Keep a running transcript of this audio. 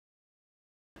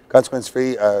Consequence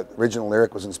Free, original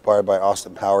lyric was inspired by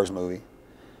Austin Powers movie.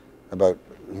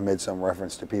 He made some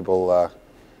reference to people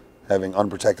having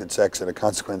unprotected sex in a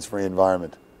consequence-free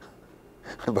environment.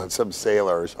 About some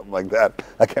sailor or something like that.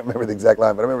 I can't remember the exact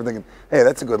line, but I remember thinking, hey,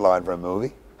 that's a good line for a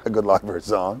movie, a good line for a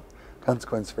song,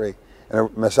 consequence-free.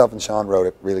 And myself and Sean wrote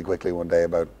it really quickly one day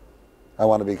about, I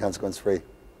want to be consequence-free.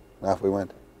 And off we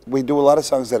went. We do a lot of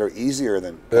songs that are easier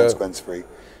than consequence-free,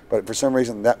 but for some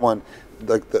reason that one,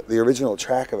 like the original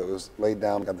track of it was laid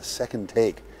down on the second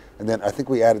take, and then I think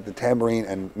we added the tambourine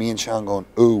and me and Sean going,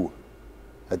 ooh,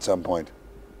 at some point.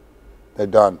 They're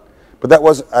done. But that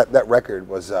was, that record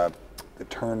was the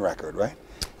Turn record, right?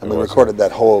 And we recorded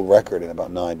that whole record in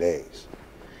about 9 days.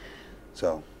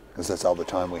 So, because that's all the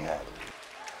time we had.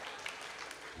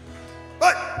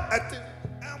 But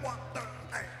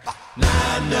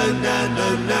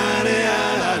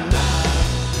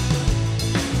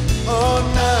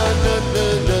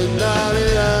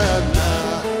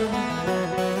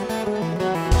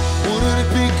wouldn't it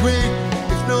be great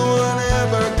if no one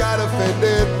ever got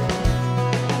offended?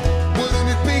 Wouldn't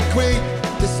it be great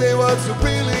to say what's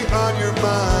really on your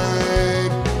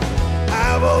mind?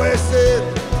 I've always said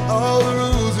all the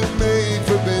rules are made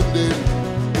for bending,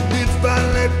 and if I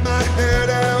let my hair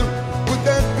down, would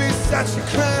that be such a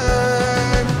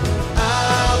crime? I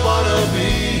wanna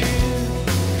be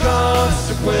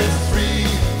consequence-free.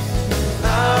 I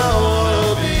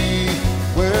wanna be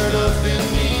where nothing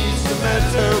needs to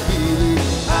matter really.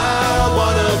 I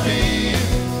wanna be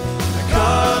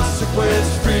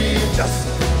consequence-free. Just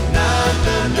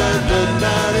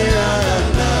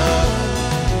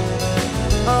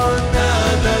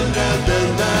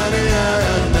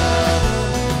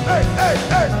hey, hey,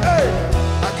 hey, hey!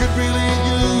 I could really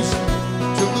use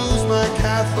to lose my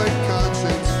Catholic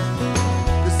conscience,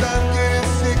 'cause I'm getting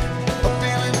sick of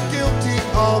feeling guilty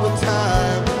all the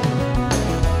time.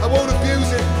 I won't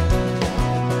abuse it,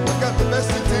 I've got the best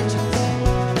intentions.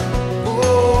 Oh,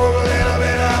 a little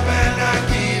bit up and not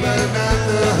even not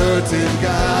the hurting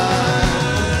guy.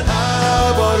 I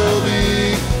wanna be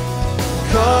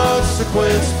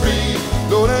consequence-free,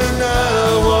 Lord, and I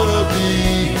wanna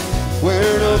be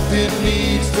where nothing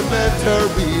needs to matter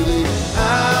really. I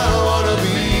wanna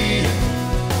be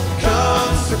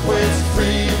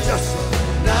consequence-free. Just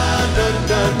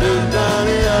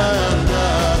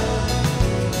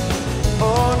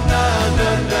oh,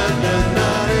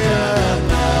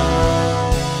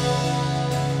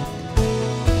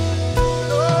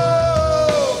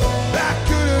 oh, I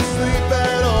couldn't sleep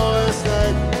at all last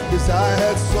night, 'cause I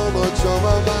had so much on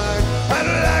my mind. I'd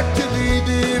like to leave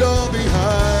it all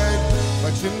behind,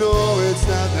 but you know it's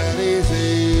not that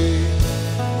easy.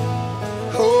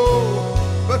 Oh,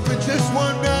 but for just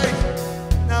one night,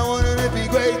 now wouldn't it be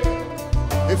great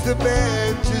if the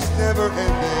band just never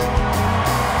ended?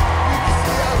 We could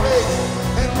stay out late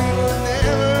and we would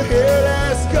never hear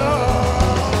us go.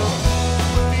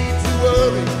 No need to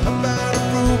worry about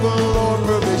approval or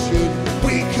permission.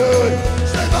 We could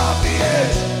slip off the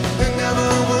edge and never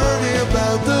worry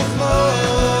about the flow.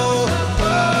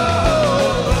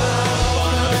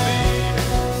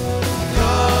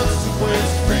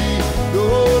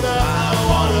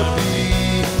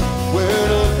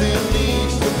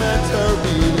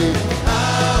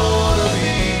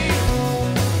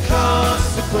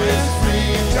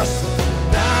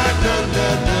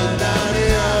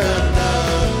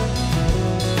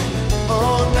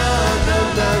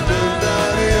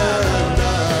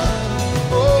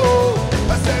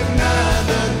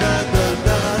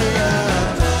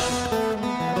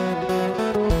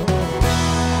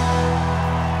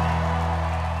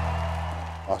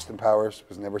 Austin Powers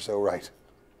was never so right.